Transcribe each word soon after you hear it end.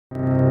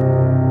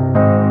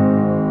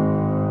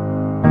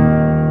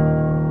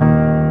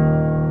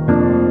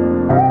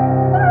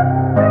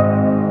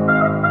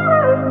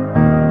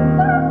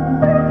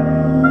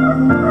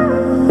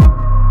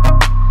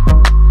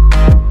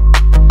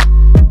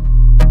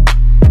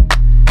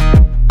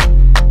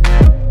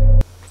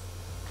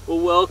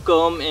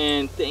welcome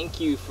and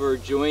thank you for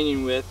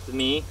joining with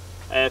me.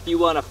 If you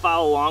want to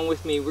follow along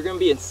with me, we're going to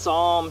be in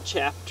Psalm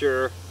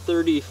chapter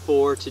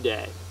 34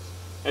 today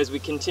as we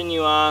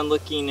continue on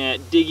looking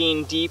at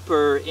digging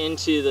deeper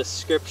into the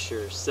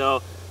scriptures.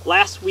 So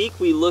last week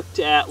we looked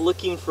at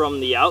looking from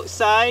the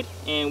outside,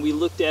 and we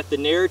looked at the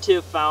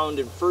narrative found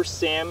in 1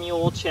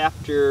 Samuel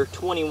chapter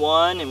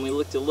 21, and we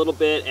looked a little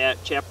bit at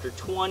chapter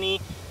 20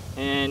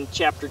 and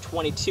chapter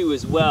 22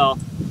 as well.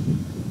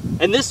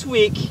 And this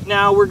week,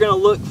 now we're going to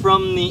look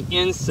from the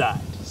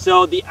inside.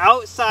 So the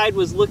outside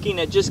was looking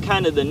at just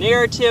kind of the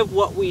narrative,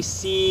 what we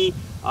see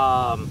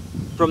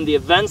from the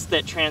events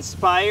that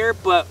transpire.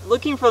 But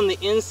looking from the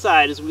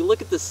inside, as we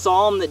look at the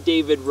psalm that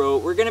David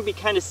wrote, we're going to be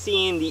kind of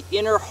seeing the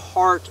inner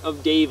heart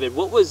of David.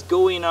 What was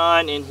going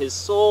on in his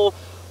soul?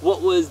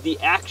 What was the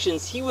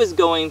actions he was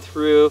going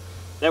through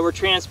that were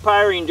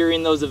transpiring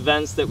during those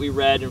events that we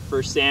read in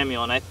 1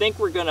 Samuel? And I think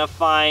we're going to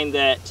find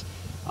that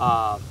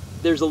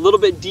there's a little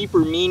bit deeper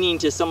meaning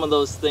to some of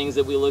those things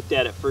that we looked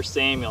at 1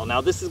 Samuel.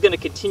 Now this is going to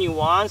continue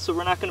on, so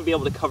we're not going to be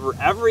able to cover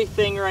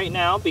everything right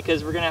now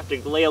because we're going to have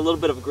to lay a little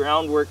bit of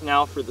groundwork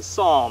now for the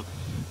psalm.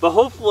 But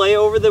hopefully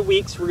over the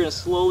weeks we're going to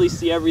slowly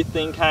see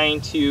everything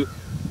kind to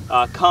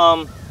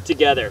come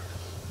together.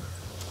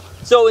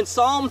 So in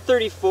Psalm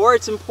 34,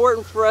 it's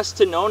important for us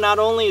to know, not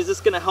only is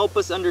this going to help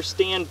us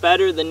understand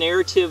better the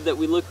narrative that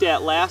we looked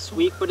at last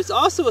week, but it's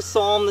also a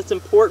psalm that's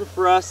important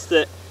for us,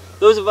 that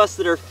those of us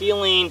that are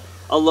feeling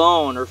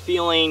alone or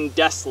feeling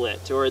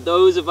desolate, or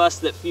those of us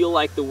that feel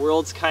like the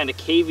world's kind of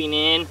caving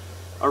in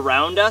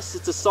around us.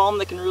 It's a psalm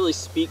that can really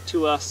speak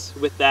to us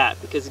with that,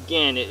 because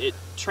again, it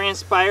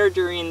transpired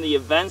during the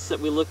events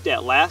that we looked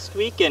at last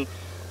week, and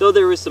though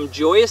there was some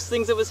joyous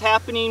things that was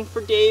happening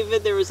for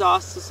David, there was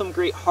also some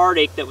great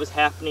heartache that was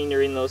happening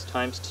during those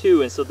times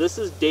too. And so this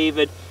is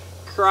David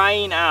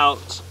crying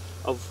out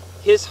of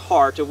his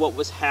heart of what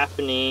was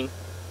happening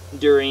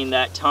during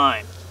that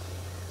time.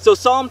 So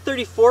Psalm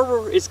 34,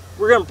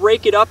 we're going to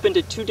break it up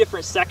into two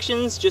different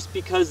sections just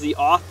because the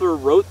author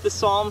wrote the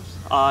psalm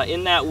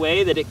in that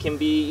way that it can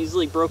be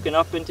easily broken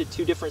up into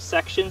two different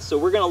sections. So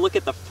we're going to look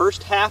at the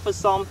first half of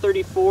Psalm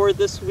 34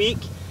 this week.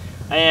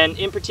 And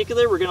in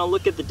particular, we're going to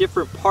look at the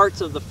different parts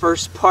of the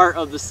first part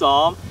of the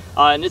psalm.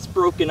 And it's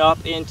broken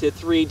up into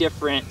three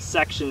different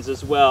sections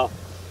as well.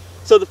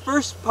 So the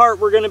first part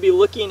we're going to be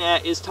looking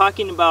at is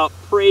talking about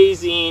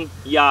praising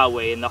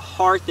Yahweh and the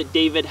heart that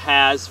David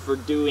has for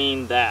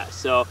doing that.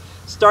 So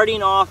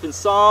starting off in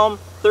Psalm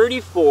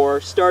 34,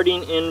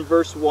 starting in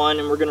verse 1,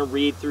 and we're going to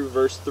read through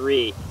verse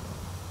 3.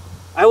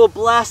 I will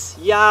bless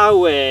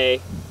Yahweh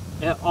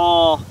at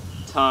all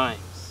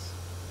times.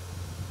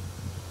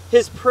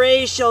 His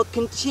praise shall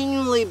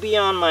continually be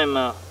on my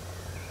mouth.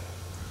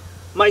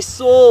 My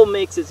soul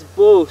makes its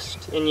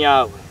boast in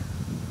Yahweh.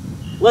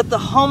 Let the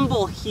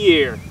humble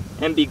hear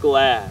and be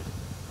glad.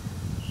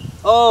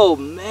 Oh,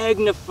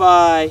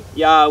 magnify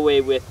Yahweh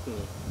with me,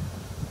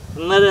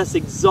 and let us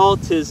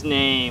exalt his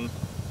name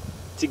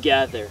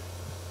together.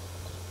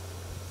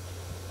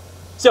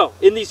 So,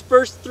 in these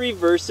first three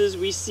verses,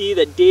 we see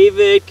that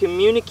David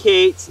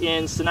communicates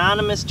in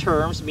synonymous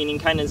terms, meaning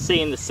kind of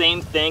saying the same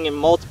thing in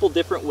multiple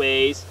different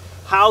ways,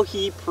 how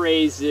he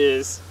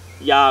praises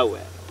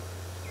Yahweh.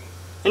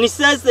 And he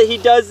says that he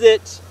does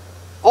it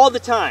all the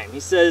time. He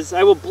says,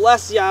 I will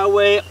bless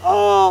Yahweh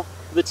all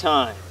the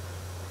time.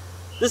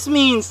 This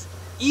means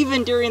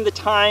even during the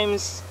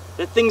times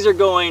that things are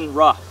going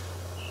rough.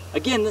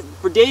 Again,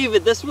 for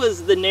David, this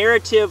was the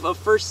narrative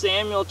of 1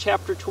 Samuel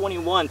chapter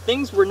 21.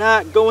 Things were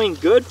not going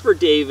good for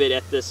David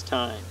at this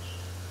time.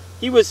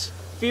 He was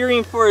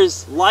fearing for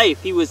his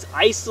life. He was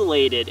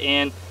isolated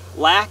and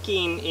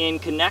lacking in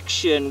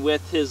connection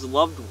with his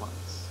loved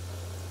ones.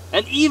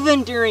 And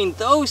even during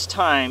those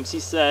times, he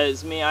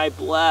says, may I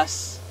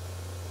bless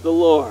the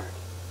Lord.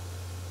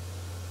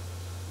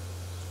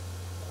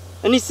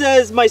 And he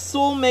says, my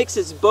soul makes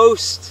its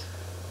boast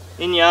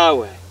in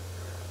Yahweh.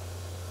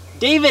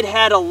 David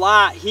had a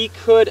lot he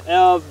could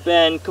have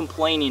been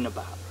complaining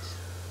about.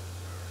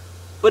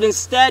 But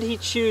instead he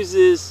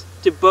chooses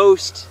to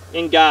boast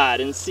in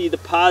God and see the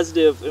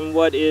positive in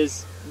what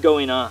is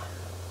going on.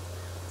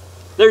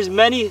 There's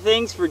many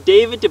things for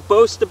David to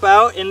boast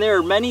about, and there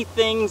are many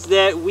things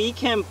that we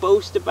can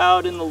boast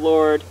about in the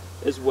Lord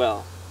as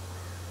well.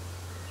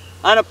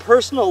 On a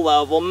personal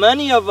level,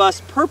 many of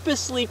us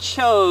purposely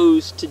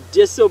chose to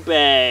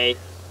disobey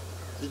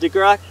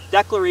the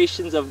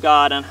declarations of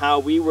God on how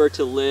we were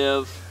to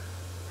live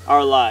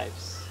our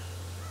lives.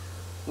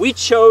 We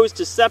chose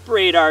to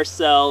separate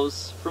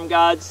ourselves from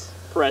God's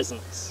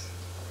presence.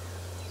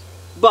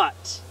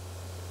 But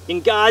in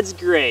God's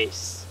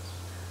grace,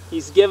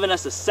 he's given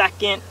us a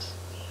second,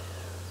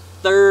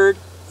 third,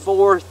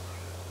 fourth,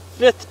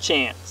 fifth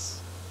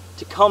chance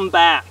to come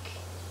back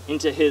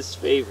into his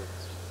favor.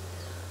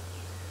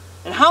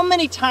 And how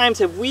many times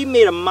have we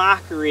made a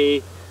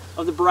mockery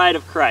of the bride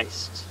of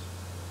Christ?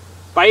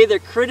 By either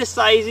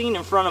criticizing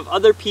in front of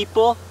other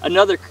people,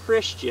 another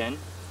Christian,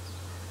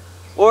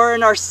 or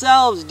in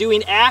ourselves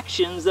doing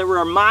actions that were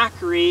a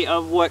mockery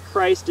of what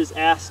Christ has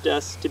asked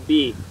us to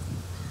be.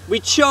 We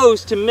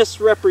chose to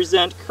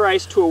misrepresent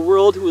Christ to a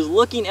world who was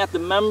looking at the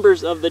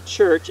members of the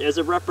church as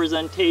a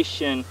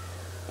representation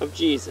of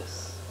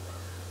Jesus.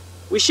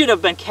 We should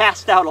have been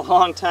cast out a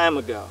long time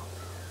ago.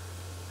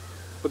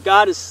 But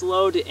God is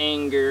slow to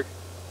anger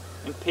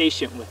and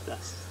patient with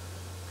us.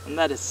 And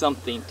that is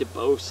something to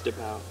boast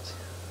about.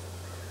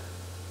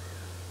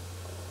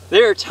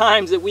 There are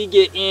times that we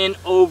get in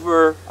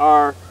over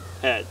our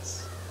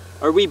heads,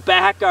 or we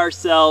back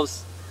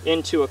ourselves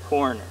into a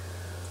corner.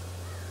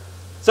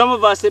 Some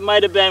of us, it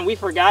might have been we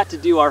forgot to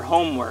do our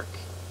homework.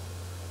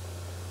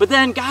 But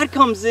then God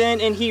comes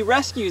in and He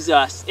rescues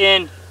us,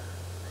 and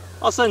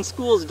all of a sudden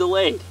school is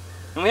delayed.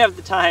 And we have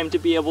the time to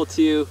be able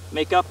to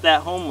make up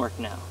that homework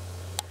now.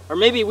 Or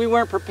maybe we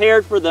weren't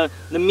prepared for the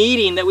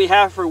meeting that we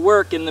have for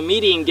work, and the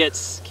meeting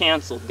gets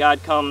canceled.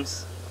 God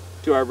comes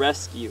to our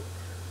rescue.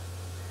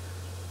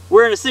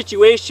 We're in a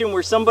situation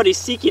where somebody's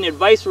seeking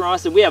advice from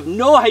us and we have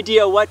no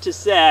idea what to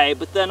say,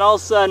 but then all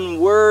of a sudden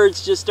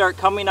words just start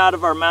coming out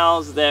of our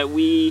mouths that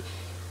we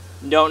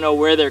don't know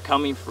where they're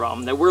coming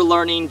from, that we're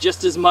learning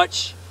just as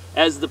much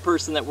as the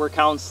person that we're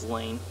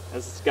counseling,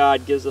 as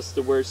God gives us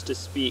the words to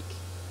speak.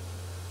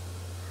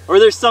 Or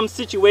there's some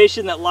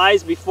situation that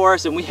lies before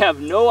us and we have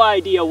no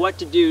idea what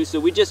to do, so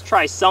we just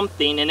try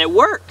something and it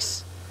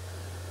works.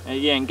 And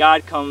again,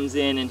 God comes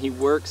in and He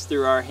works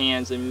through our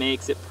hands and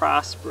makes it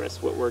prosperous,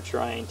 what we're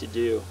trying to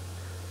do.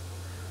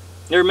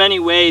 There are many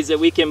ways that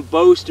we can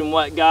boast in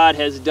what God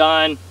has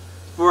done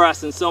for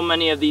us in so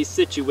many of these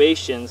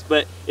situations,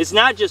 but it's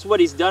not just what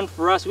He's done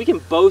for us. We can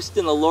boast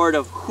in the Lord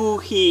of who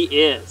He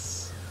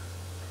is.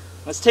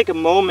 Let's take a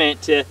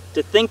moment to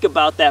think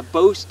about that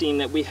boasting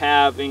that we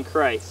have in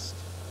Christ.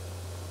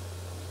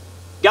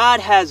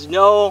 God has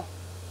no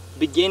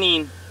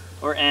beginning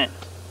or end.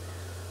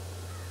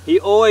 He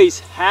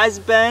always has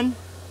been,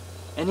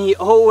 and He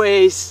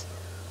always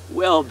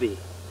will be.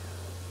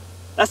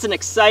 That's an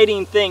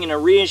exciting thing and a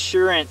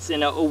reassurance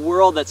in a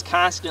world that's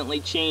constantly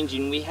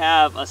changing. We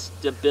have a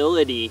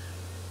stability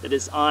that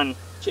is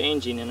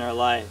unchanging in our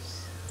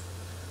lives.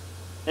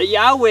 That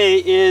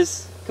Yahweh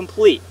is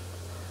complete.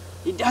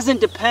 He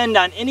doesn't depend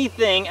on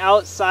anything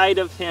outside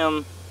of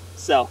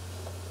Himself.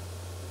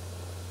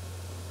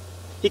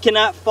 He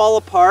cannot fall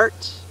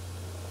apart,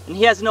 and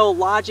He has no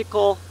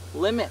logical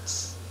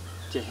limits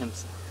to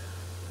Himself.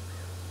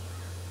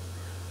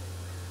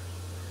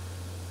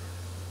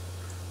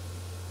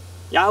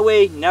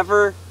 Yahweh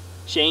never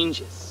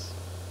changes.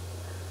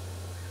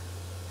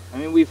 I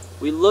mean,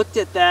 we looked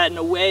at that in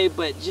a way,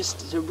 but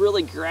just to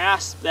really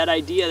grasp that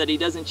idea that He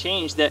doesn't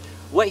change, that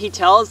what He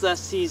tells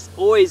us He's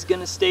always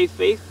going to stay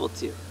faithful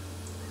to.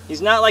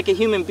 He's not like a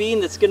human being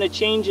that's going to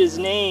change His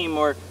name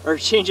or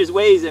change His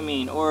ways,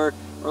 or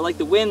like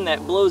the wind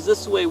that blows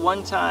this way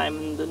one time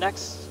and the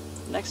next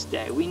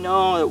day. We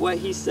know that what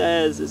He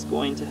says is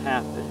going to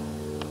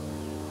happen.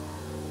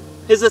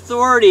 His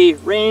authority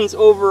reigns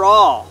over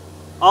all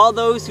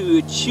those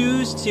who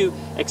choose to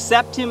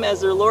accept Him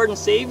as their Lord and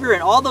Savior,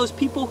 and all those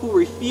people who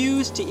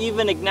refuse to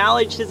even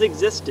acknowledge His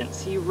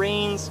existence. He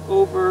reigns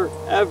over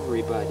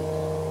everybody.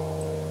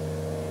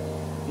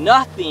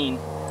 Nothing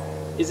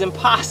is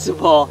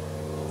impossible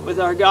with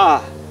our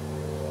God.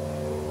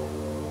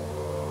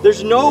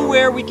 There's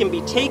nowhere we can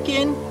be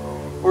taken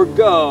or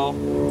go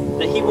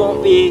that He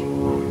won't be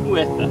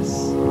with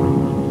us.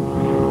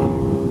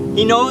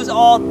 He knows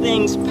all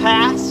things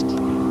past.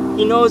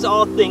 He knows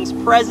all things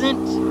present.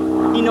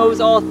 He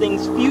knows all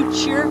things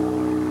future.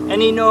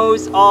 And He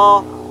knows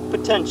all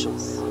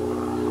potentials.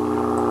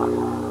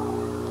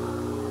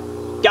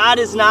 God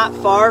is not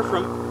far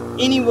from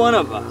any one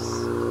of us.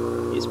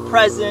 He is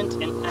present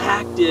and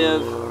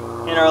active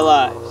in our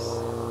lives.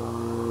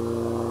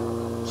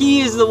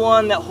 He is the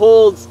one that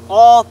holds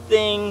all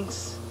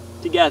things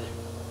together.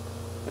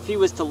 If He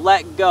was to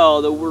let go,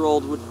 the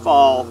world would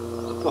fall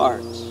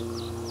apart.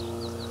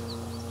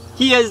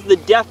 He is the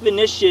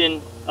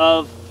definition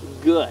of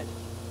good.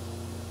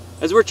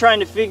 As we're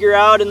trying to figure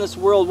out in this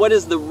world what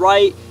is the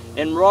right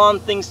and wrong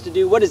things to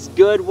do, what is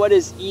good, what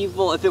is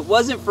evil, if it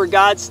wasn't for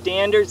God's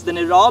standards, then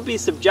it would all be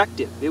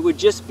subjective. It would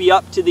just be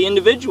up to the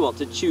individual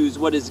to choose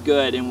what is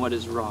good and what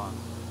is wrong.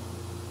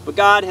 But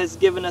God has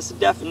given us a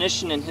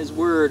definition in His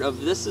Word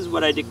of this is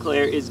what I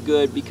declare is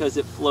good because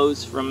it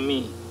flows from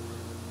me.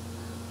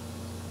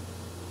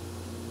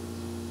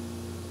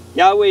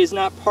 Yahweh is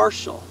not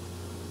partial.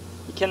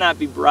 He cannot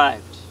be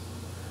bribed.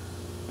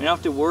 We don't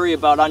have to worry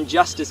about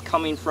injustice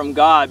coming from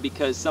God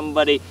because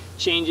somebody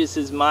changes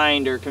his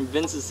mind or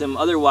convinces him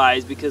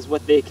otherwise because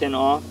what they can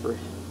offer him.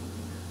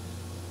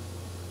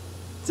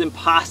 It's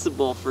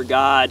impossible for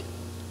God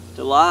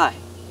to lie.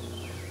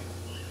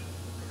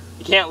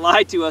 He can't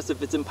lie to us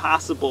if it's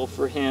impossible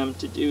for Him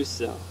to do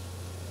so.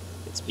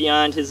 It's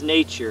beyond His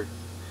nature.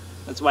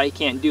 That's why He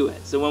can't do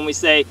it. So when we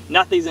say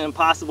nothing's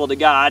impossible to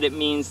God, it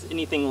means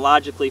anything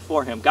logically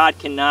for Him. God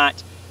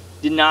cannot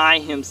deny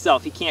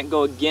Himself. He can't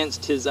go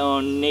against His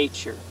own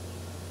nature.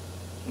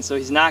 And so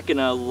He's not going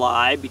to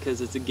lie because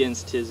it's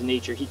against His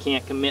nature. He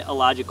can't commit a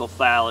logical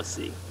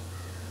fallacy.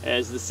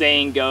 As the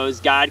saying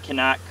goes, God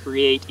cannot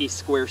create a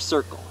square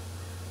circle.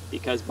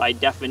 because by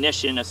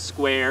definition a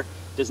square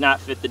does not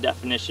fit the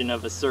definition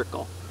of a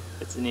circle.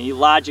 It's an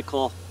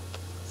illogical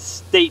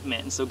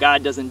statement, and so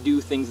God doesn't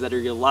do things that are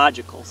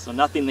illogical. So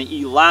nothing that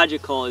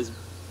illogical is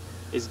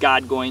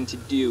God going to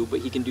do,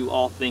 but he can do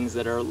all things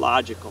that are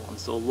logical. And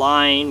so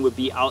lying would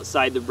be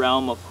outside the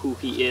realm of who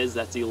he is.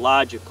 That's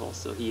illogical,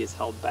 so he is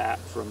held back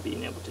from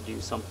being able to do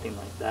something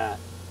like that.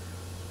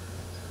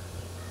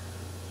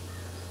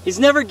 He's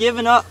never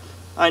given up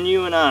on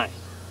you and I,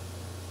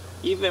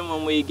 even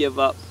when we give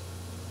up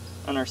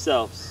on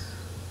ourselves.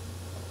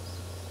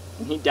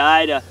 And he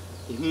died a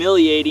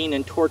humiliating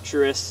and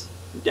torturous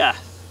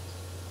death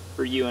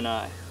for you and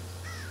I.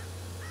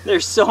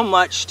 There's so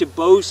much to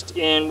boast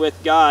in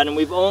with God, and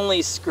we've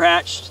only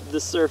scratched the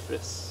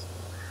surface.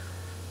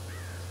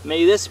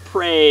 May this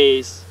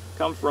praise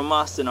come from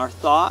us in our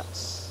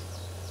thoughts,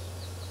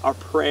 our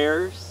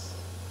prayers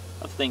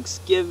of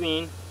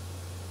thanksgiving,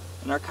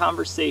 and our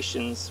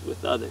conversations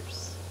with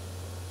others.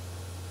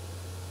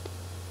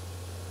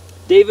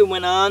 David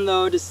went on,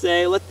 though, to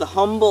say, "Let the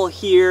humble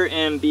hear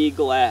and be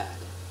glad."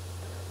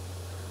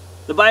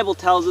 The Bible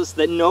tells us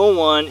that no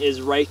one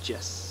is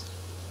righteous.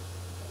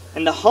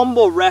 And the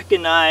humble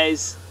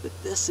recognize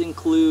that this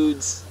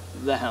includes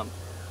them.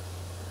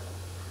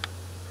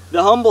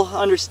 The humble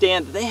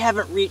understand that they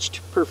haven't reached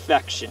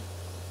perfection,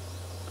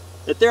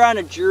 that they're on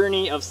a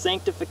journey of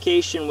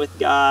sanctification with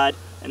God,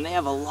 and they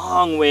have a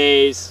long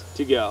ways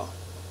to go.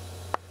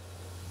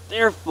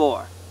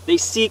 Therefore, they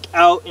seek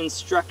out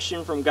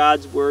instruction from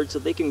God's word so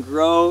they can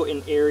grow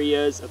in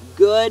areas of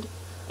good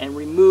and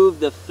remove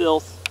the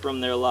filth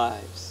from their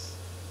lives.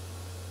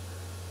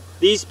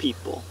 These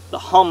people, the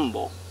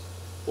humble,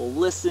 will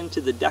listen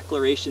to the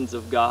declarations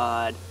of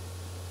God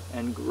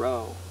and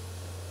grow.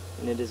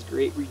 And it is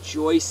great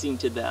rejoicing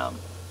to them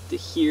to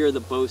hear the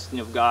boasting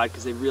of God,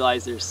 because they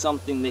realize there's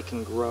something they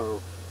can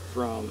grow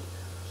from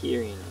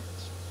hearing it.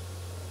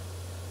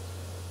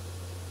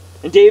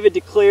 And David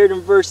declared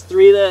in verse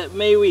 3 that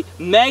may we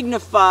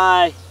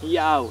magnify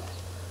Yahweh.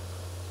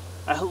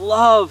 I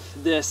love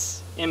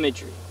this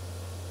imagery.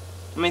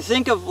 I mean,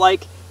 think of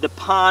like the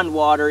pond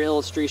water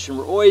illustration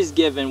we're always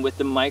given with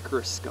the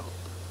microscope.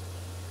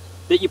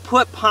 That you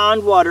put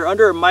pond water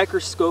under a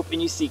microscope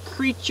and you see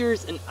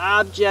creatures and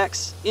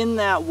objects in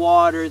that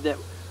water that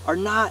are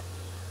not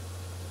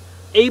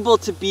able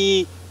to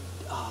be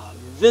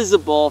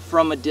visible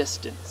from a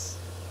distance.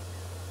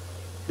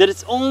 That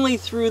it's only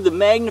through the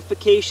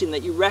magnification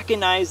that you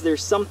recognize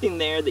there's something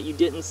there that you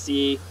didn't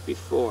see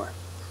before.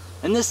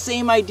 And this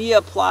same idea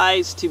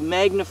applies to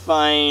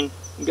magnifying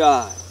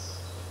God.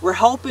 We're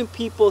helping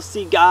people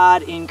see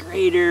God in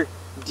greater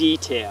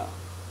detail.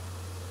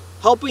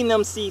 Helping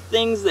them see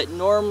things that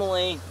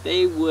normally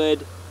they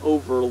would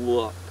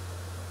overlook.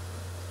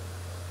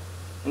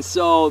 And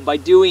so by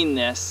doing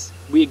this,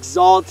 we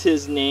exalt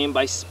his name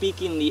by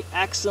speaking the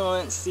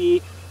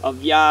excellency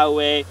of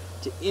Yahweh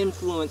to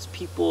influence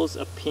people's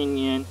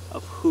opinion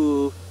of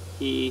who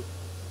he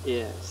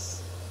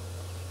is.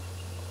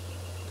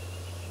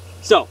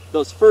 So,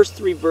 those first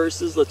 3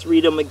 verses, let's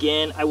read them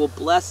again. I will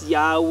bless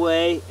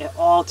Yahweh at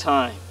all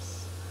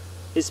times.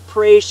 His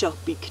praise shall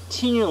be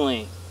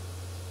continually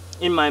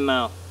in my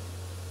mouth.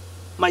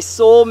 My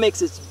soul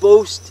makes its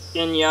boast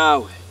in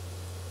Yahweh.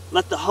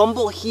 Let the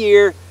humble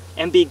hear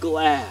and be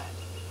glad.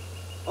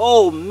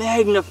 Oh,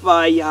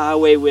 magnify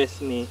Yahweh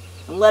with me,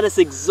 and let us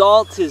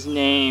exalt his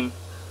name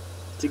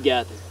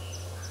together.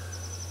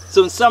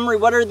 So in summary,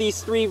 what are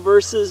these 3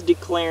 verses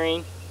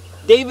declaring?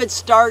 David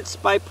starts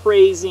by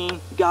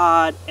praising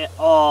God at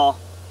all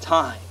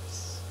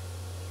times.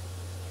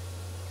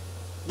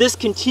 This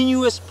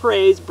continuous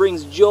praise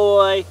brings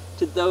joy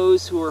to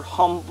those who are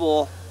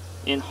humble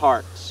in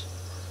heart.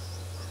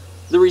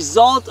 The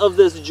result of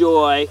this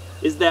joy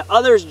is that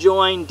others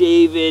join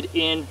David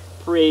in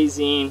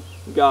praising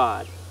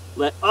God.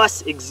 Let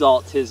us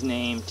exalt his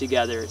name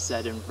together, it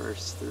said in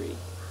verse 3.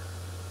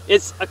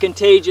 It's a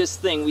contagious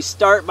thing. We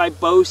start by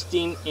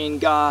boasting in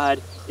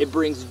God. It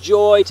brings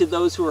joy to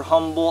those who are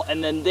humble,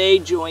 and then they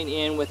join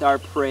in with our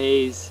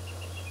praise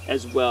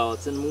as well.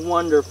 It's a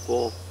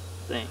wonderful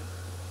thing.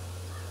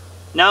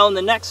 Now in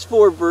the next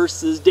 4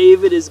 verses,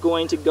 David is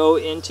going to go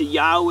into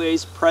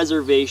Yahweh's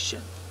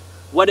preservation,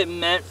 what it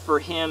meant for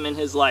him in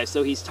his life.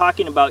 So he's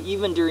talking about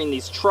even during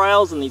these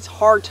trials and these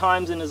hard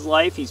times in his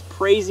life, he's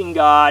praising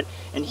God,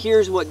 and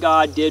here's what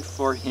God did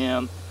for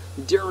him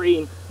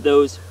during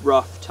those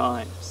rough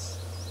times.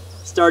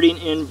 Starting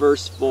in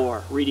verse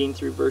 4, reading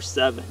through verse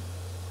 7.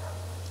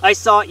 I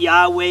sought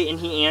Yahweh, and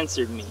he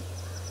answered me,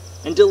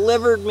 and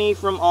delivered me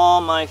from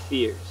all my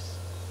fears.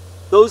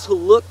 Those who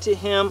look to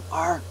him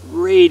are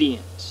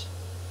radiant.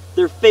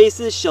 Their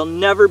faces shall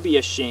never be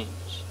ashamed.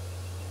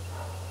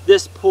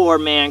 This poor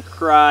man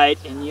cried,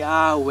 and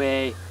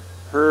Yahweh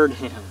heard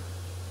him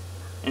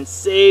and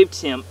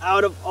saved him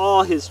out of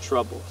all his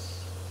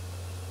troubles.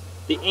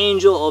 The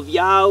angel of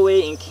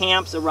Yahweh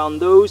encamps around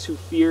those who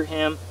fear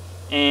him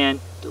and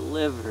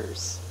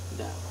delivers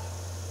them.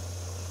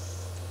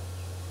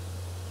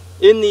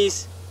 In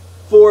these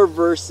 4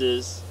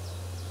 verses,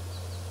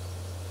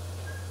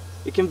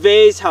 It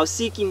conveys how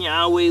seeking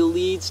Yahweh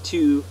leads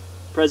to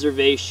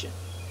preservation.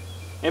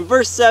 In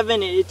verse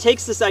 7, it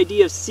takes this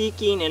idea of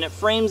seeking and it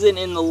frames it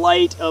in the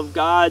light of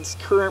God's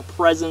current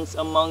presence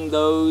among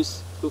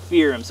those who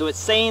fear him. So it's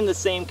saying the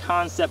same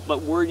concept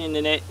but wording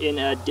it in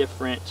a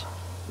different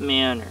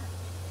manner.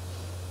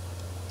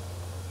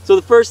 So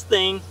the first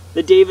thing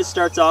that David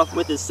starts off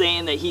with is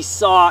saying that he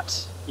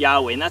sought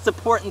Yahweh. And that's an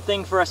important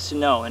thing for us to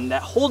know. And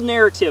that whole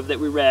narrative that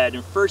we read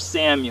in 1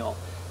 Samuel,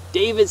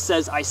 David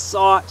says, I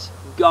sought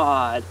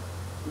God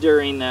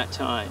during that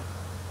time.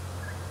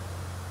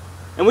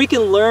 And we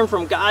can learn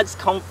from God's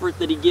comfort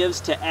that he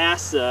gives to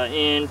Asa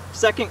in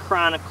 2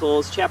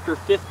 Chronicles chapter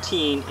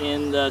 15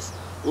 in the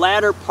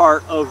latter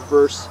part of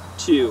verse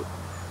 2.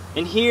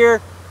 And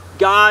here,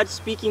 God,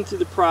 speaking through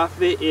the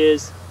prophet,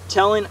 is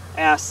telling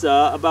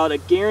Asa about a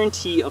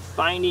guarantee of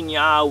finding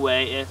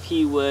Yahweh if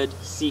he would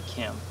seek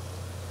him.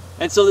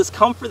 And so this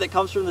comfort that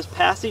comes from this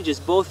passage is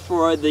both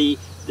for the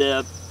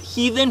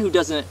heathen who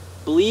doesn't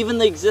believe in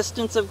the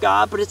existence of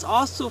God, but it's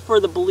also for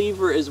the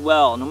believer as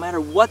well. No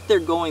matter what they're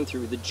going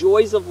through, the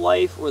joys of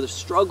life or the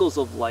struggles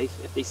of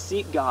life, if they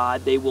seek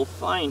God, they will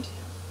find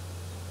him.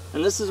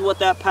 And this is what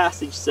that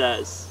passage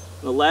says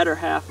in the latter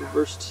half of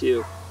verse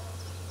 2.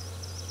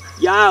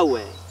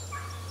 Yahweh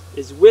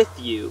is with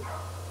you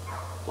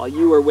while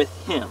you are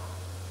with him.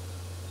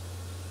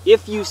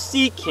 If you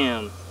seek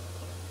him,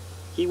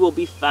 he will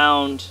be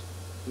found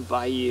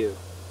by you.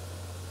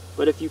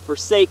 But if you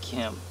forsake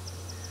him,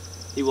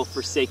 he will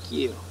forsake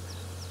you.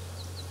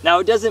 Now,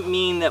 it doesn't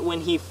mean that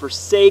when he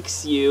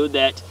forsakes you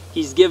that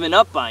he's given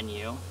up on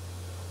you,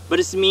 but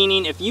it's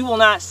meaning if you will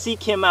not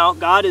seek him out,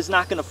 God is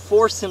not going to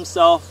force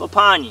himself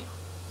upon you.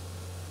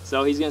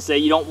 So he's going to say,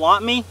 you don't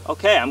want me?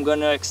 Okay, I'm going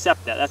to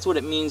accept that. That's what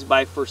it means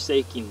by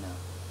forsaking them.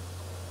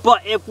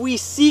 But if we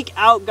seek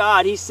out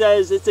God, he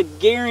says it's a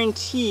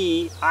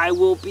guarantee I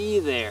will be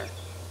there.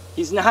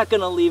 He's not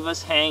going to leave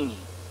us hanging.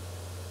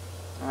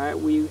 All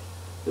right,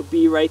 he'll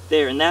be right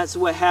there. And that's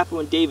what happened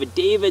with David.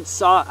 David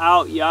sought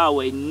out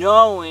Yahweh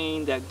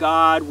knowing that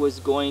God was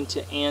going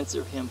to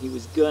answer him. He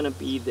was going to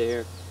be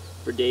there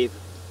for David.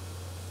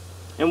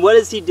 And what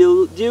does he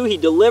do? He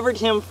delivered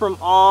him from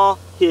all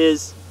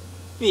his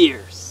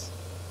fears.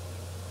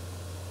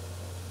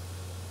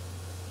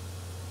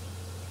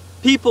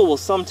 People will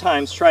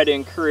sometimes try to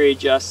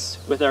encourage us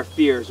with our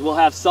fears. We'll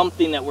have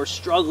something that we're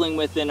struggling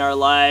with in our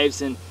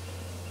lives, and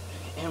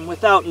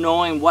without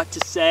knowing what to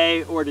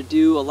say or to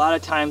do, a lot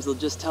of times they'll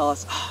just tell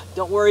us,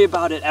 don't worry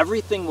about it,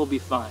 everything will be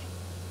fine.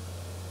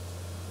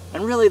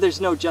 And really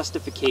there's no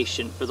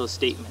justification for those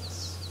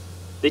statements.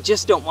 They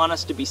just don't want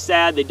us to be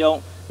sad, they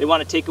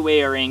want to take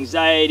away our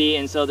anxiety,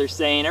 and so they're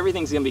saying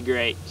everything's going to be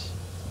great.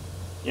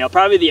 You know,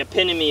 probably the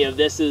epitome of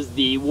this is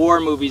the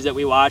war movies that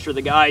we watch where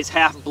the guy's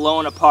half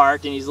blown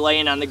apart and he's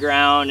laying on the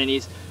ground and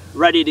he's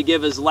ready to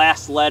give his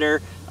last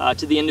letter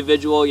to the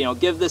individual, you know,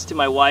 give this to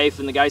my wife,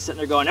 and the guy's sitting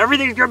there going,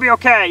 everything's going to be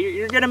okay,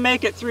 you're going to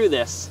make it through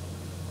this.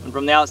 And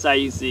from the outside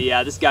you see,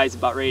 yeah, this guy's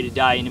about ready to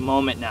die in a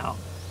moment now.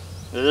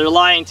 They're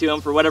lying to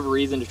him for whatever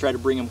reason to try to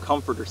bring him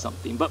comfort or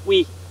something. But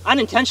we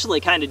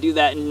unintentionally kind of do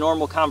that in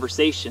normal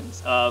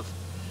conversations of,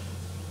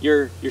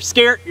 you're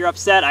scared, you're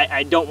upset,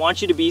 I don't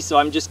want you to be, so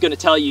I'm just going to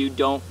tell you,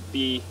 don't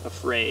be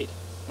afraid.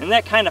 And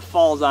that kind of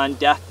falls on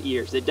deaf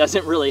ears. It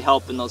doesn't really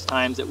help in those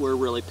times that we're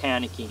really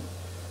panicking.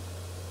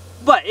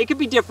 But it could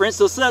be different,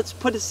 so let's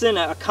put this in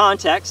a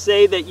context.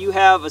 Say that you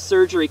have a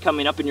surgery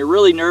coming up and you're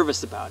really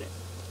nervous about it.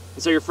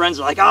 And so your friends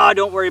are like,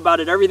 don't worry about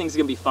it, everything's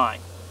going to be fine.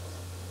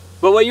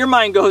 But what your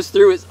mind goes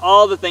through is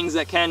all the things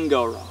that can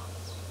go wrong.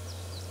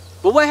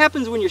 But what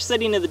happens when you're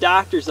sitting in the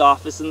doctor's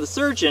office and the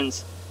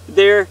surgeon's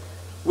there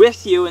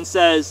with you and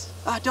says,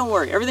 don't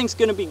worry, everything's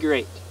going to be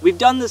great. We've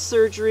done this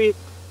surgery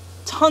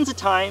tons of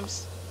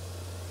times.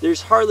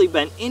 There's hardly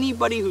been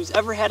anybody who's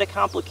ever had a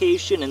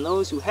complication, and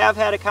those who have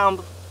had a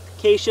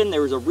complication,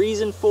 there was a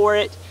reason for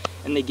it,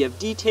 and they give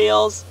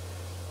details.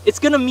 It's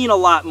going to mean a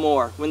lot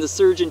more when the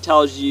surgeon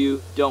tells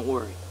you, don't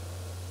worry,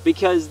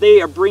 because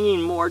they are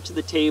bringing more to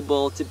the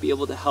table to be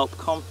able to help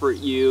comfort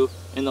you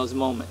in those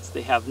moments.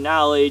 They have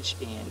knowledge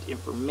and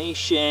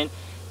information.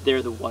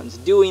 They're the ones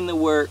doing the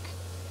work.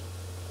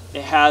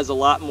 It has a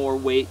lot more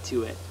weight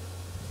to it.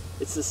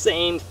 It's the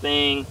same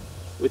thing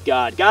with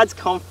God. God's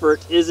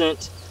comfort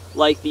isn't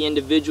like the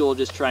individual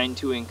just trying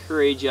to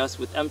encourage us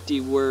with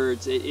empty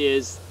words. It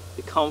is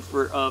the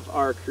comfort of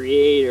our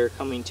Creator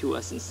coming to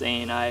us and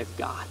saying, I've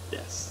got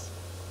this.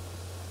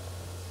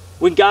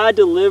 When God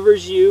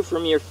delivers you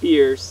from your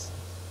fears,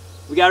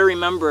 we got to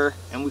remember,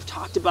 and we've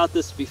talked about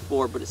this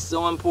before, but it's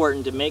so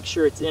important to make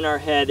sure it's in our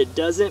head. It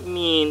doesn't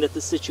mean that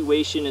the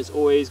situation is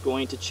always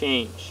going to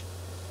change.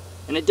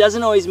 And it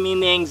doesn't always mean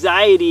the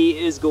anxiety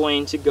is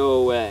going to go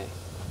away.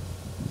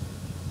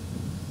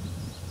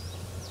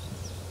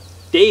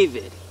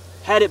 David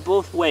had it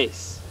both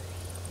ways.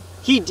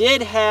 He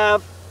did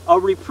have a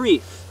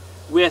reprieve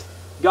with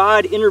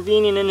God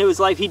intervening into his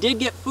life. He did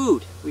get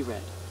food, we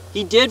read.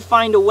 He did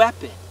find a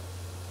weapon.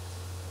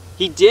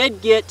 He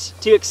did get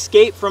to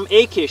escape from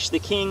Achish, the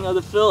king of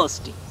the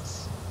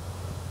Philistines.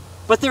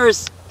 But there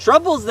is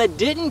Troubles that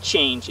didn't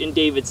change in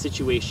David's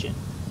situation.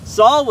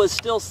 Saul was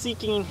still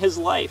seeking his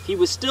life. He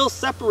was still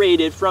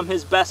separated from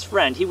his best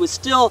friend. He was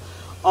still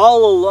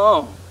all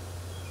alone.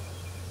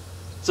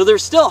 So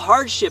there's still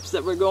hardships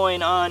that were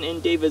going on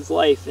in David's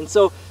life. And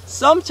so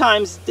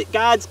sometimes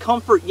God's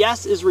comfort,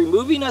 yes, is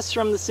removing us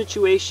from the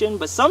situation,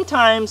 but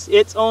sometimes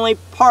it's only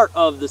part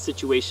of the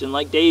situation,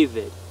 like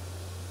David.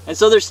 And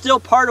so there's still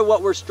part of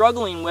what we're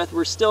struggling with,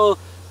 we're still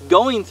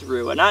going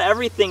through, and not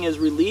everything is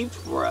relieved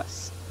for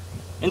us.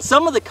 And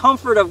some of the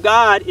comfort of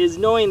God is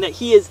knowing that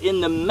He is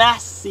in the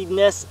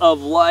messiness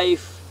of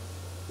life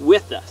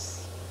with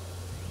us.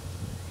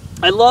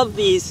 I love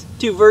these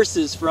two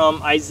verses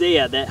from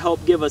Isaiah that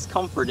help give us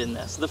comfort in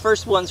this. The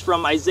first one's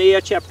from Isaiah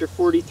chapter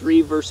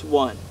 43, verse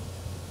 1.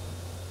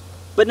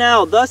 But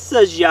now, thus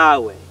says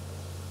Yahweh,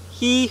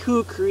 He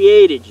who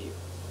created you,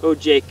 O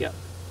Jacob,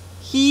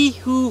 He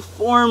who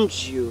formed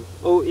you,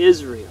 O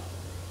Israel,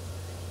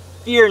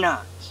 fear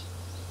not,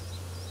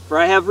 for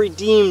I have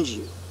redeemed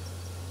you.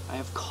 I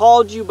have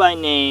called you by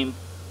name,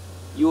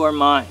 you are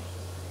mine.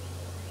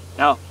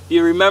 Now, if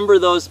you remember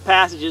those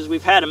passages,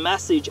 we've had a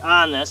message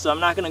on this, so I'm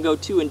not going to go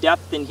too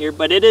in-depth in here,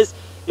 but it is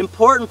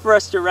important for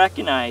us to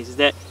recognize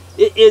that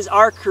it is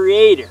our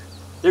Creator.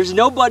 There's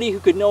nobody who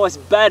could know us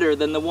better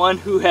than the one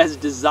who has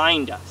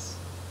designed us.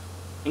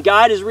 And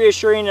God is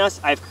reassuring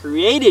us, I've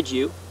created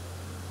you,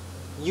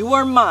 you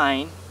are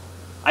mine,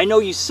 I know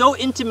you so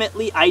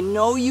intimately, I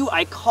know you,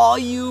 I call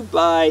you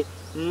by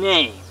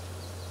name.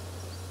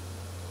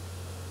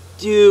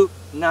 Do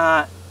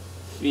not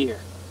fear.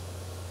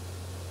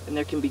 And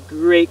there can be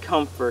great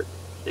comfort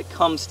that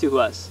comes to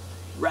us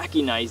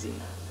recognizing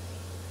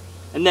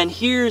that. And then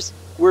here's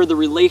where the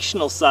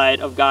relational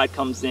side of God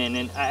comes in.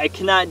 And I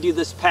cannot do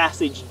this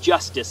passage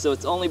justice, so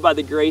it's only by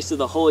the grace of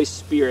the Holy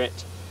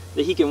Spirit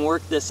that He can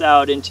work this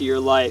out into your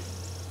life.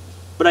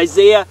 But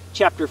Isaiah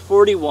chapter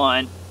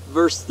 41,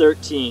 verse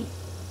 13.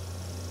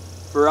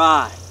 For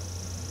I,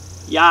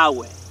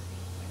 Yahweh,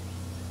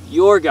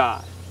 your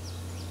God,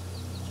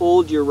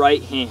 hold your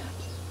right hand.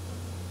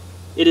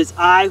 It is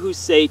I who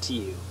say to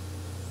you,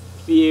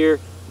 fear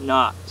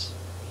not.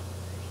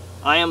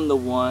 I am the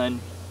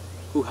one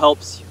who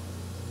helps you.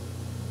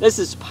 This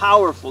is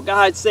powerful.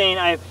 God's saying,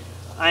 I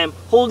am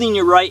holding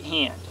your right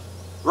hand.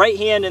 Right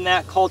hand in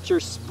that culture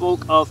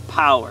spoke of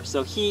power.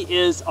 So He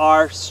is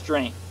our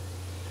strength.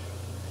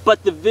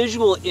 But the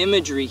visual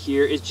imagery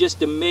here is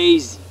just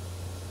amazing.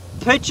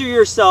 Picture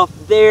yourself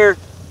there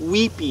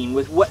weeping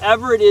with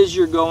whatever it is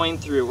you're going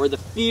through, or the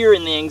fear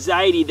and the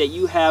anxiety that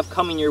you have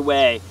coming your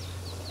way.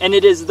 And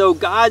it is as though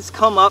God's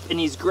come up and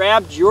He's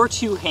grabbed your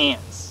two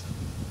hands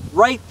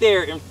right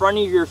there in front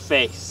of your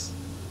face,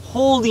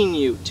 holding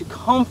you to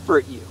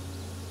comfort you,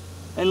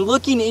 and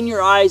looking in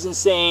your eyes and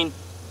saying,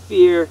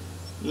 fear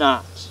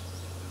not.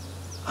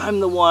 I'm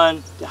the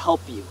one to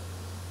help you.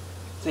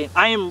 Saying,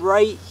 I am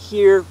right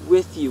here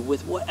with you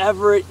with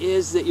whatever it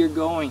is that you're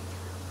going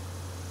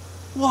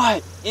through.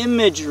 What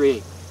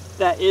imagery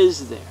that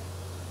is there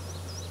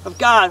of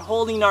God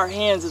holding our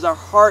hands as our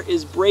heart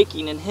is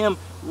breaking and Him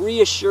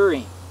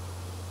reassuring.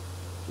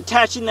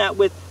 Attaching that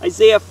with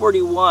Isaiah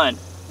 41,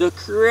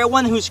 the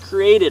one who's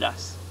created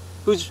us,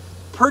 who's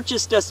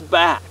purchased us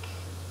back,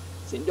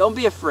 saying, don't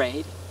be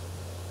afraid,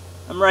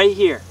 I'm right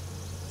here.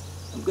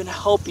 I'm going to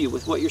help you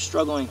with what you're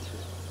struggling through.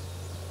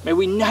 May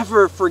we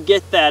never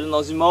forget that in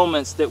those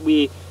moments that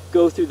we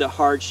go through the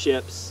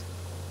hardships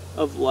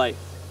of life.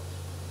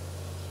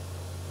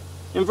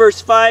 In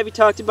verse 5, he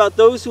talked about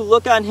those who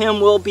look on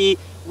Him will be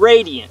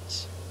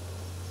radiant.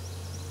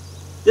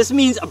 This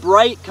means a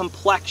bright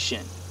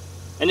complexion,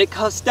 and it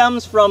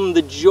stems from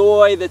the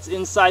joy that's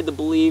inside the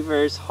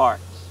believer's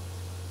heart.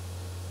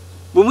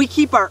 When we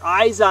keep our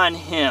eyes on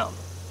Him,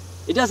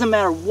 it doesn't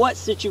matter what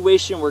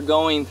situation we're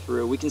going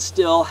through, we can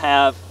still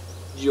have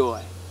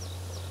joy.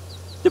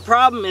 The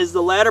problem is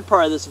the latter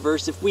part of this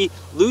verse. If we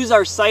lose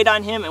our sight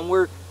on Him and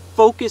we're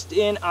focused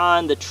in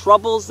on the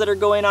troubles that are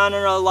going on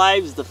in our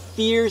lives, the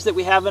fears that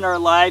we have in our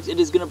lives, it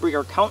is going to bring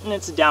our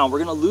countenance down.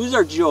 We're going to lose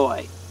our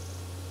joy.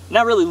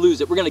 Not really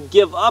lose it, we're going to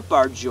give up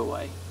our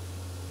joy,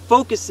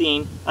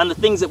 focusing on the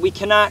things that we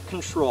cannot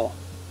control.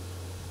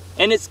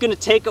 And it's going to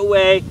take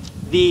away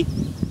the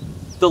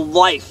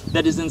life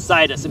that is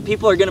inside us. And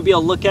people are going to be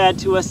able to look at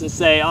to us and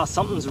say, oh,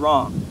 something's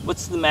wrong.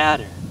 What's the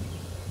matter?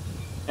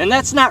 And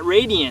that's not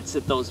radiance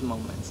at those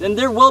moments. And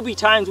there will be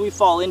times we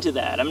fall into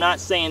that. I'm not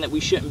saying that we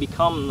shouldn't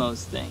become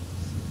those things.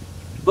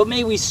 But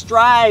may we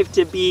strive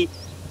to be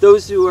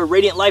those who are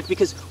radiant life,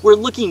 because we're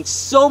looking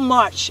so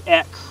much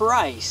at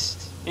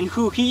Christ and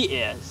who He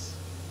is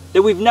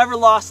that we've never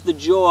lost the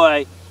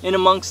joy in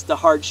amongst the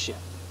hardship.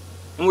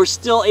 And we're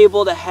still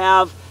able to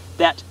have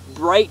that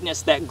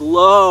brightness, that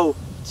glow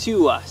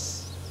to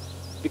us,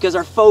 because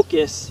our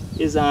focus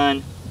is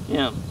on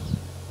Him.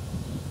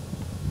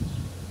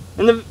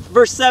 And the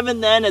verse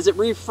 7 then, as it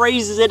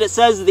rephrases it, it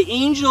says, the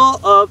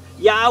angel of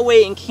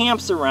Yahweh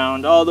encamps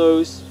around all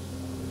those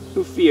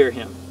who fear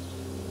Him.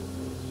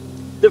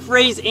 The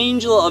phrase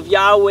angel of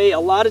Yahweh, a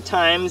lot of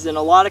times, and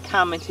a lot of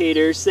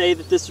commentators say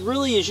that this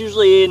really is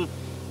usually in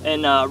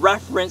in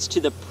reference to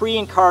the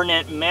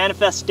pre-incarnate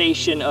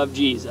manifestation of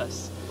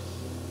Jesus.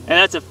 And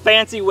that's a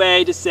fancy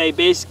way to say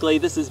basically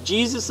this is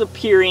Jesus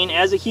appearing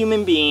as a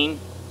human being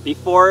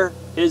before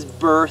his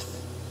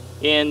birth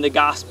in the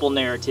gospel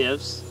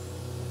narratives.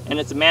 And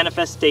it's a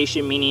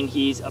manifestation, meaning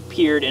he's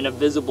appeared in a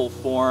visible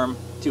form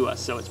to us.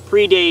 So it's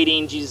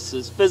predating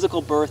Jesus'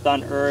 physical birth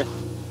on earth,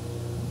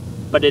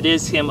 but it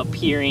is him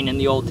appearing in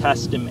the Old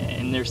Testament.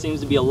 And there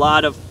seems to be a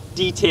lot of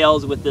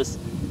details with this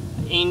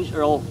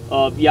angel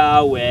of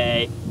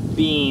Yahweh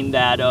being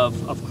that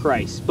of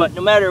Christ. But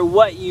no matter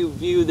what you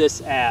view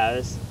this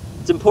as,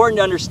 it's important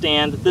to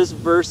understand that this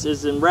verse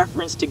is in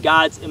reference to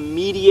God's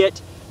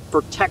immediate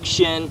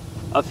protection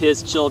of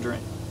his children.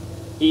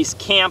 He's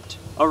camped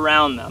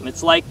around them.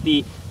 It's like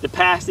the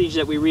passage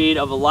that we read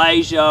of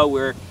Elijah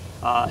where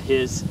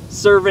his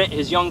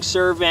young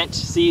servant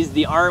sees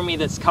the army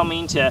that's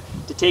coming to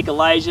take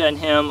Elijah and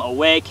him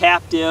away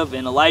captive,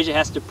 and Elijah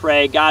has to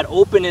pray, God,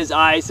 open his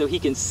eyes so he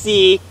can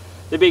see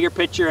the bigger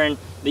picture, and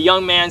the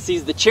young man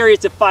sees the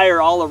chariots of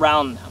fire all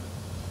around them,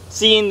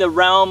 seeing the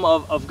realm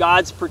of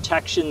God's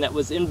protection that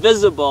was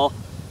invisible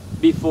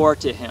before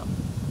to him.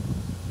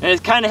 And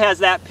it kind of has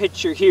that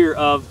picture here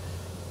of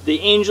the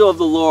angel of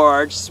the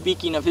Lord,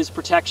 speaking of his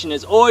protection,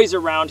 is always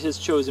around his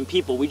chosen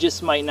people. We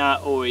just might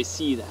not always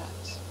see that.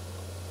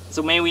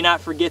 So may we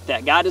not forget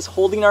that. God is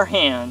holding our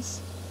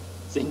hands,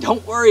 saying,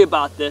 don't worry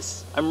about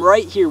this. I'm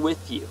right here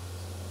with you.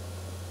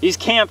 He's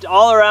camped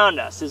all around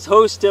us. His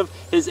host of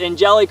his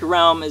angelic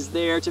realm is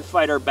there to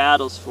fight our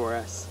battles for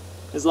us,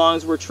 as long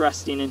as we're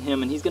trusting in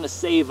him, and he's going to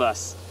save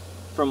us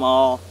from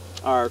all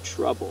our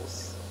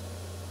troubles.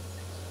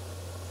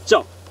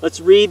 So, let's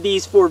read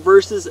these 4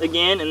 verses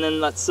again, and then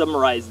let's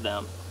summarize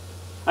them.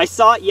 I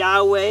sought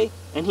Yahweh,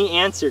 and he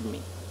answered me,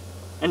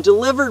 and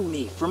delivered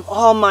me from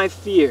all my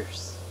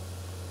fears.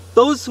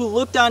 Those who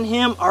looked on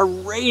him are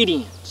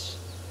radiant,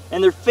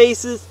 and their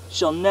faces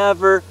shall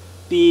never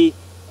be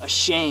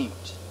ashamed.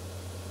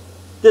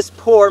 This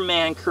poor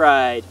man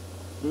cried,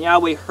 and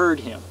Yahweh heard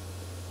him,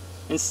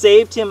 and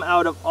saved him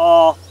out of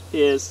all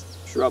his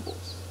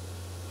troubles.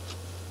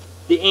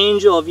 The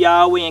angel of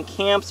Yahweh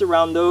encamps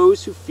around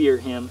those who fear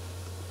him,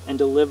 and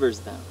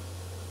delivers them.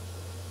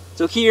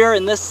 So here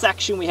in this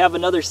section we have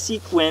another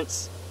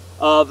sequence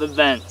of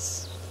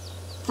events.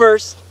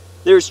 First,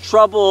 there's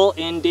trouble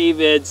in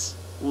David's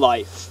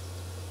life.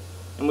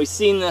 And we've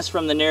seen this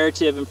from the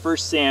narrative in 1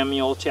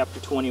 Samuel chapter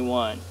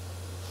 21.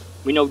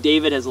 We know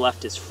David has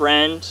left his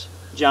friend,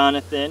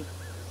 Jonathan.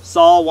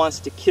 Saul wants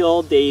to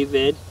kill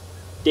David.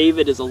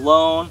 David is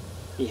alone.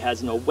 He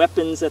has no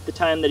weapons at the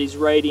time that he's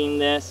writing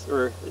this,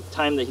 or at the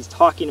time that he's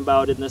talking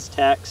about in this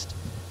text.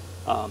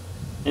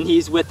 And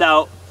he's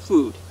without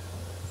food.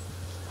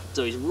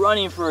 So he's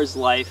running for his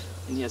life,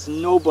 and he has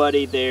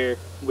nobody there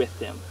with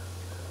him.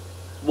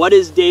 What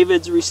is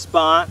David's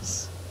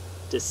response?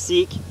 To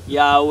seek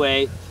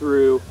Yahweh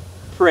through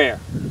prayer.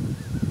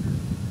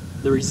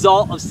 The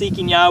result of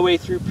seeking Yahweh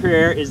through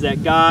prayer is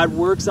that God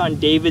works on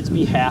David's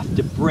behalf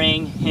to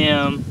bring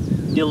him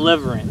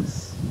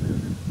deliverance.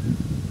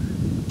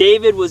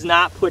 David was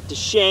not put to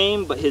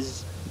shame, but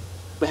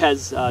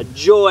has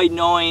joy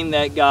knowing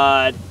that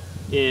God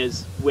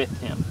is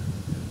with him.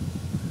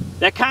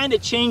 That kind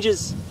of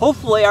changes,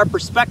 hopefully, our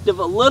perspective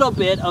a little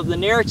bit of the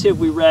narrative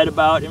we read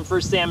about in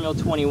 1 Samuel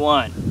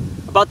 21.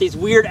 About these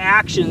weird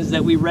actions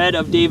that we read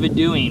of David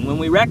doing. When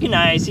we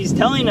recognize he's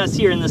telling us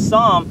here in the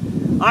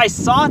psalm, I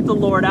sought the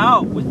Lord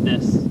out with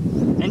this,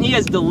 and he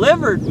has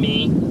delivered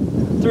me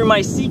through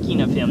my seeking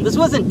of him. This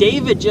wasn't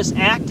David just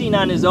acting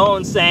on his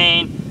own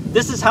saying,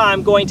 this is how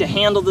I'm going to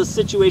handle this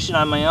situation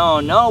on my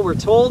own. No, we're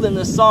told in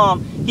the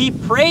psalm, he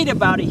prayed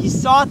about it. He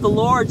sought the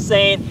Lord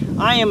saying,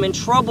 I am in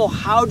trouble.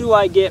 How do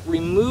I get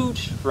removed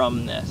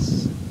from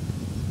this?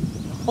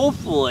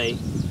 Hopefully,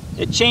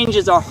 it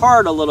changes our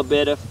heart a little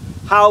bit of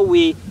how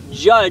we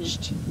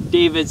judged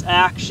David's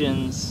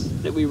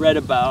actions that we read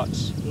about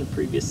in the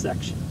previous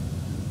section.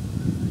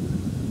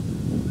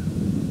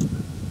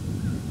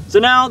 So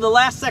now the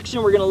last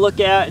section we're going to look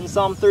at in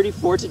Psalm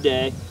 34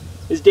 today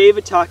is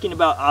David talking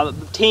about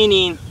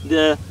obtaining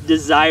the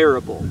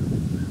desirable.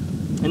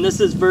 And this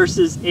is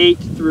verses 8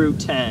 through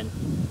 10.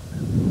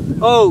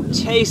 Oh,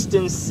 taste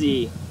and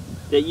see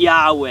that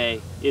Yahweh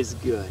is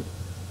good.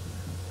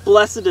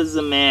 Blessed is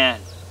the man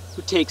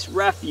who takes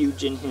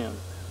refuge in him.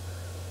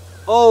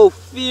 Oh,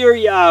 fear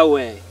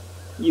Yahweh,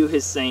 you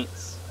his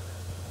saints,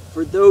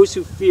 for those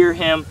who fear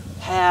him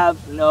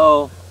have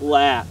no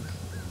lack.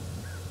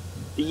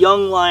 The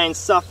young lion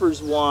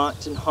suffers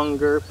want and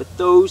hunger, but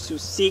those who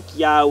seek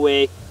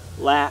Yahweh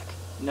lack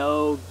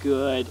no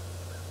good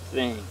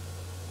thing.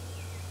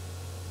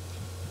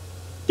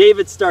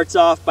 David starts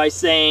off by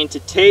saying to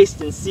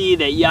taste and see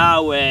that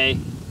Yahweh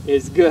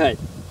is good.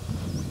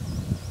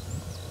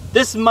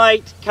 This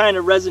might kind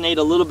of resonate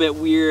a little bit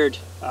weird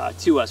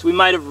to us. We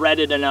might have read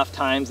it enough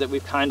times that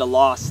we've kind of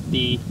lost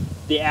the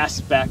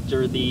aspect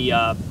or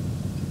the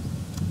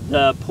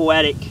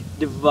poetic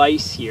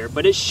device here,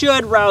 but it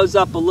should rouse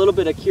up a little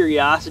bit of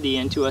curiosity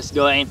into us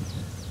going,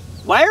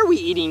 why are we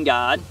eating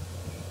God?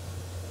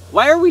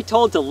 Why are we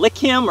told to lick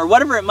him or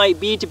whatever it might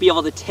be to be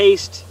able to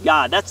taste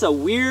God? That's a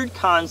weird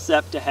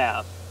concept to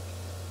have.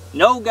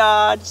 Know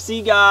God,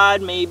 see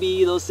God,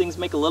 maybe those things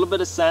make a little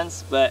bit of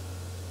sense, but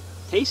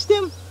taste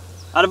him?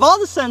 Out of all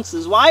the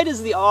senses, why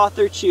does the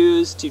author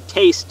choose to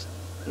taste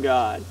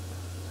God?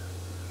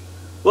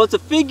 Well, it's a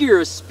figure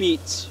of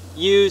speech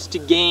used to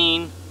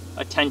gain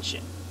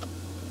attention.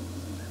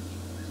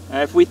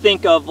 If we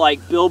think of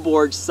like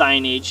billboard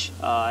signage,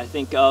 I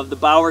think of the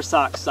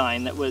Bowersock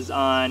sign that was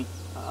on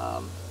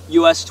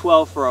US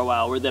 12 for a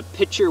while, where the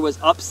picture was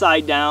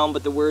upside down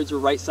but the words were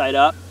right side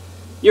up.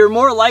 You're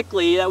more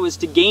likely that was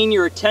to gain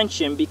your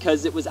attention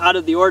because it was out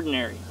of the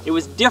ordinary. It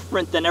was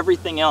different than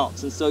everything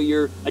else, and so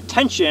your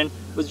attention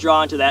was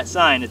drawn to that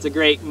sign. It's a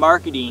great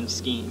marketing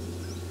scheme.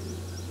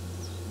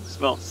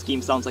 Well,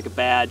 scheme sounds like a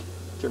bad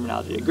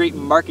terminology. A great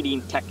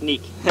marketing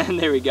technique. And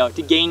there we go,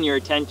 to gain your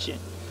attention.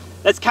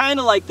 That's kind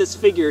of like this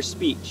figure of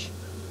speech.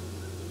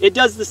 It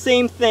does the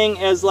same thing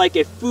as like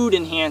a food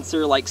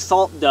enhancer like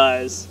salt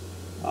does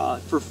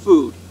for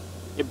food.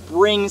 It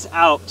brings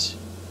out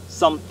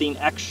something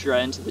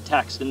extra into the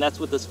text, and that's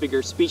what this figure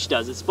of speech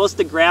does. It's supposed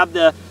to grab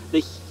the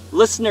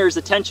listener's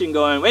attention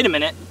going, wait a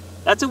minute,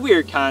 that's a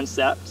weird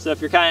concept. So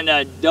if you're kind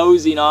of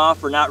dozing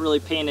off or not really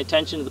paying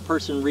attention to the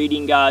person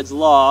reading God's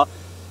law,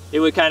 it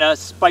would kind of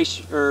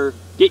spice or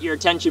get your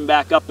attention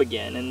back up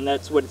again, and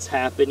that's what's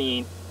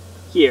happening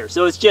here.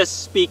 So it's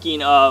just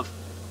speaking of,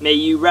 may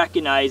you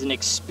recognize and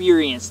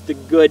experience the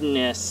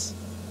goodness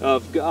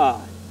of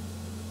God.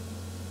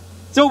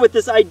 So with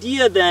this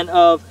idea then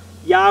of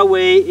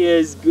Yahweh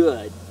is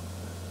good,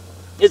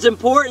 it's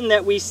important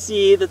that we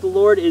see that the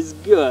Lord is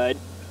good,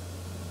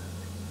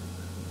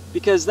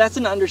 because that's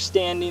an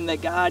understanding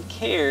that God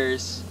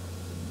cares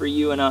for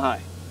you and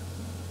I.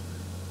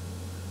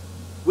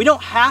 We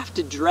don't have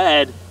to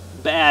dread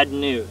bad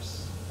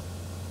news,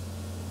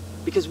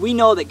 because we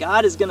know that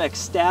God is going to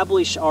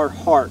establish our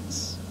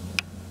hearts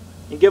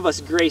and give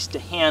us grace to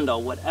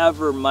handle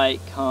whatever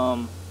might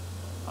come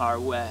our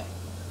way.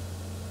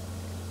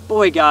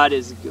 Boy, God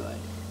is good.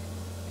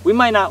 We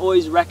might not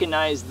always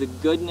recognize the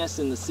goodness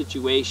in the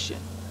situation,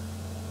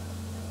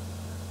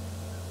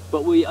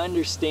 but we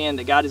understand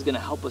that God is going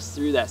to help us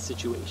through that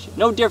situation.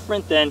 No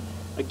different than,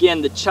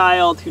 again, the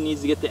child who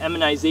needs to get the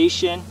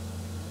immunization.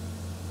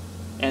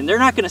 And they're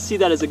not going to see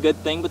that as a good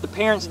thing, but the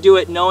parents do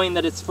it knowing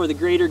that it's for the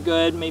greater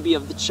good, maybe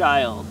of the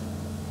child.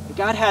 And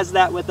God has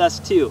that with us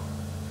too.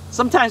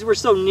 Sometimes we're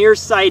so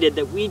nearsighted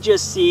that we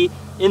just see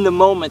in the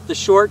moment the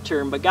short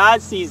term, but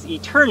God sees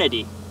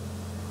eternity.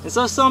 And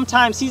so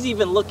sometimes He's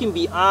even looking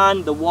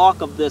beyond the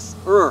walk of this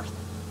earth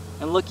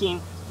and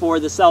looking for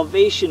the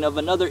salvation of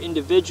another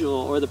individual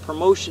or the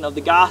promotion of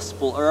the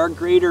gospel or our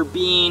greater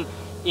being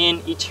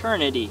in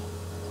eternity.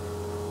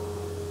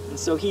 And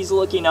so He's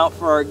looking out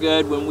for our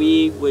good when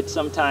we would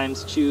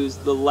sometimes choose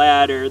the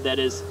latter that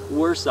is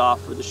worse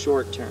off for the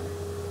short term.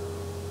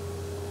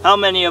 How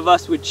many of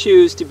us would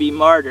choose to be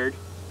martyred?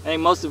 I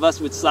think most of us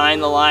would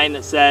sign the line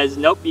that says,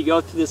 nope, you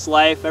go through this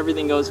life,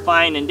 everything goes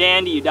fine and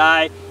dandy, you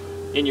die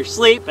in your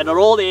sleep at an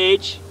old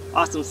age.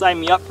 Awesome, sign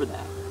me up for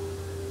that.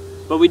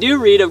 But we do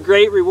read of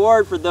great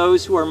reward for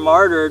those who are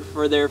martyred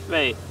for their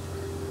faith.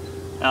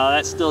 Now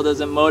that still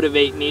doesn't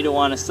motivate me to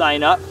want to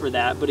sign up for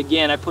that, but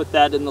again, I put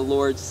that in the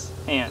Lord's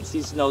hands.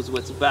 He knows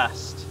what's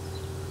best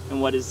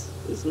and what is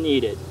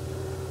needed.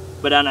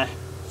 But on a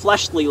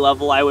fleshly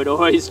level, I would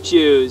always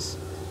choose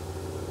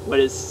what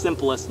is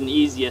simplest and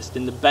easiest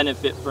and the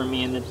benefit for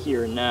me in the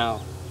here and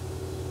now.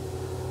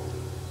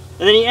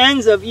 And then he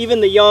ends of,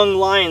 even the young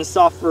lions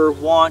suffer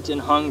want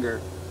and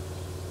hunger.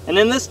 And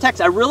in this text,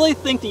 I really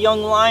think the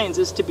young lions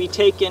is to be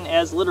taken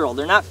as literal.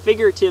 They're not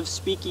figurative,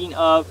 speaking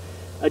of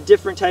a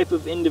different type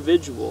of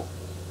individual.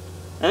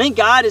 I think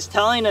God is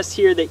telling us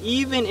here that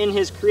even in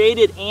His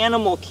created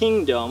animal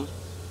kingdom,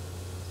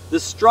 the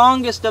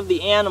strongest of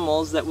the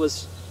animals that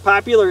was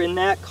popular in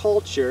that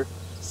culture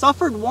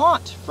suffered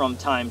want from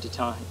time to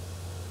time.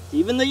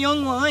 Even the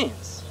young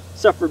lions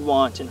suffered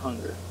want and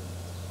hunger.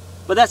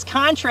 But that's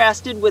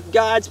contrasted with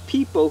God's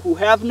people who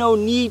have no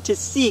need to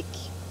seek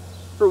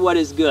for what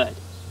is good.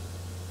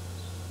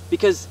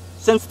 Because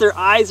since their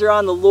eyes are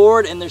on the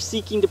Lord and they're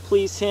seeking to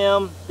please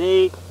Him,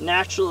 they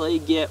naturally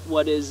get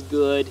what is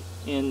good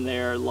in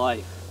their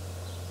life.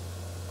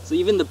 So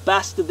even the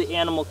best of the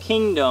animal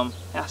kingdom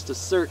has to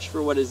search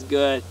for what is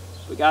good,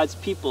 but God's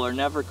people are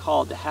never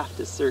called to have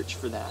to search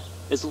for that,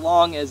 as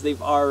long as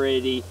they've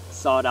already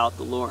sought out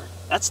the Lord.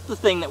 That's the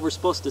thing that we're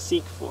supposed to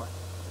seek for.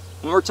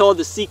 When we're told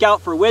to seek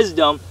out for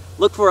wisdom,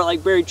 look for it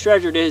like buried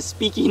treasure. It is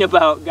speaking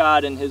about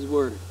God and His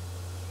Word.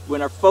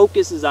 When our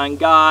focus is on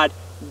God,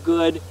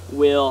 good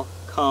will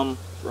come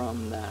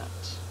from that.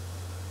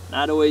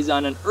 Not always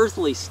on an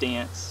earthly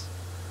stance,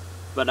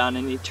 but on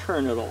an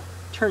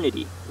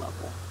eternity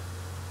level.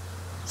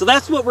 So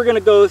that's what we're going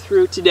to go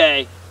through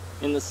today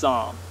in the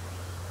psalm.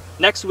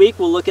 Next week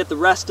we'll look at the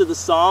rest of the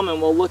psalm,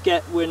 and we'll look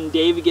at when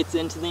David gets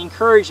into the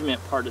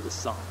encouragement part of the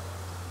psalm.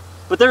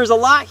 But there's a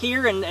lot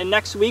here, and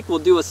next week we'll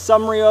do a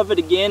summary of it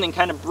again and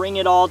kind of bring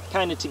it all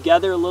kind of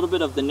together, a little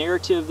bit of the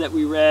narrative that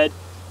we read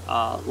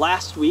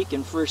last week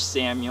in 1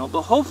 Samuel,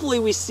 but hopefully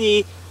we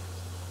see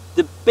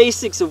the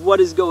basics of what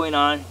is going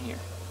on here.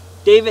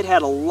 David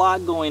had a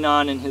lot going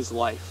on in his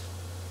life.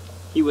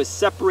 He was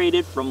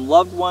separated from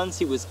loved ones.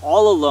 He was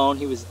all alone.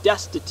 He was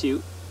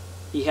destitute.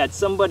 He had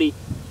somebody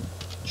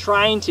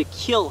trying to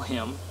kill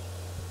him.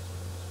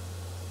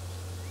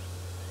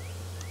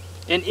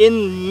 And in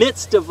the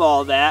midst of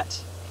all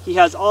that, he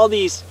has all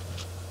these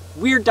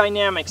weird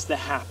dynamics that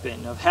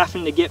happen of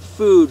having to get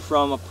food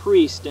from a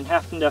priest and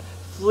having to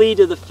flee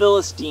to the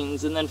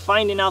Philistines and then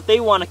finding out they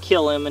want to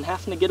kill him and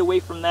having to get away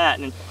from that.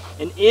 And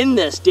in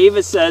this,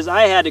 David says,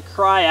 I had to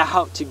cry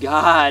out to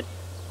God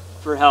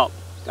for help.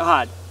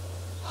 God,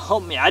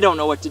 help me. I don't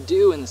know what to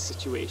do in this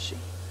situation.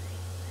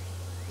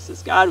 He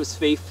says, God was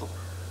faithful.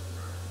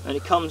 And he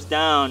comes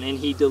down and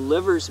he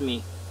delivers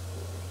me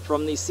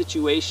from these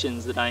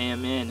situations that I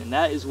am in. And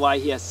that is why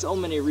he has so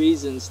many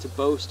reasons to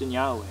boast in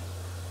Yahweh.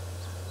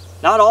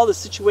 Not all the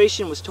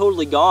situation was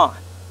totally gone.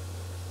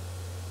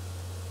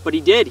 But he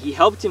did. He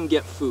helped him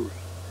get food.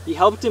 He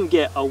helped him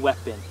get a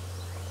weapon.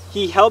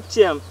 He helped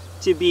him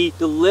to be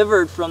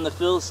delivered from the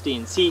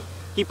Philistines. He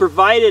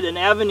provided an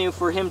avenue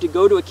for him to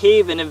go to a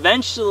cave, and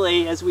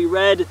eventually, as we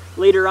read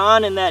later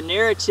on in that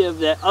narrative,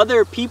 that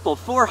other people,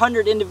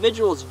 400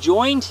 individuals,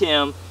 joined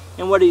him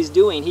in what he's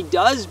doing. He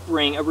does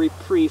bring a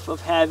reprieve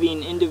of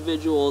having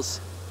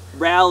individuals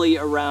rally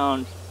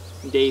around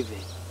David.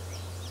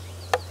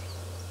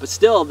 But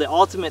still, the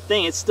ultimate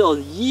thing, it's still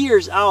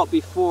years out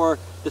before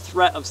the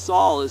threat of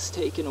Saul is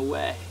taken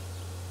away.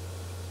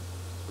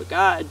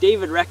 But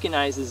David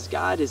recognizes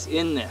God is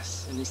in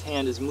this, and his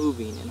hand is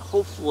moving, and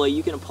hopefully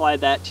you can apply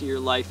that to your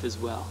life as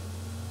well.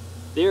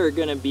 There are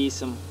going to be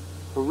some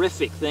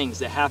horrific things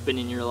that happen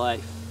in your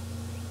life.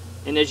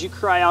 And as you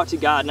cry out to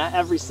God, not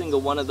every single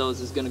one of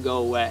those is going to go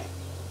away.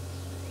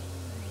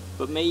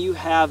 But may you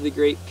have the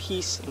great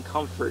peace and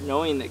comfort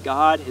knowing that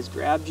God has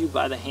grabbed you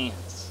by the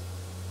hands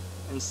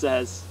and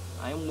says,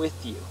 I am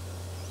with you.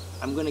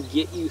 I'm going to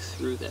get you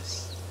through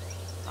this.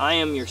 I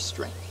am your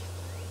strength.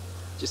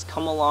 Just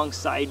come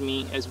alongside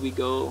me as we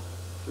go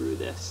through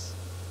this.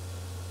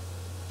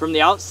 From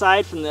the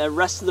outside, from the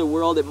rest of the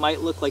world, it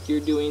might look like you're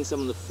doing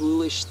some of the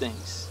foolish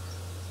things.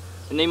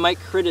 And they might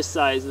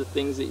criticize the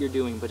things that you're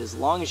doing. But as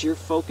long as your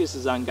focus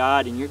is on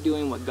God and you're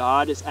doing what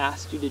God has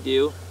asked you to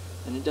do,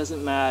 then it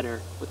doesn't matter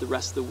what the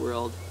rest of the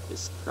world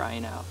is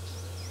crying out.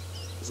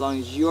 As long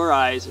as your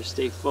eyes are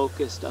stay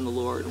focused on the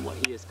Lord and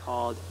what He has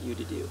called you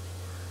to do.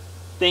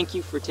 Thank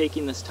you for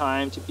taking this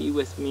time to be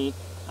with me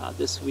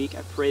this week.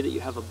 I pray that you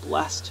have a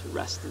blessed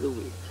rest of the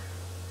week.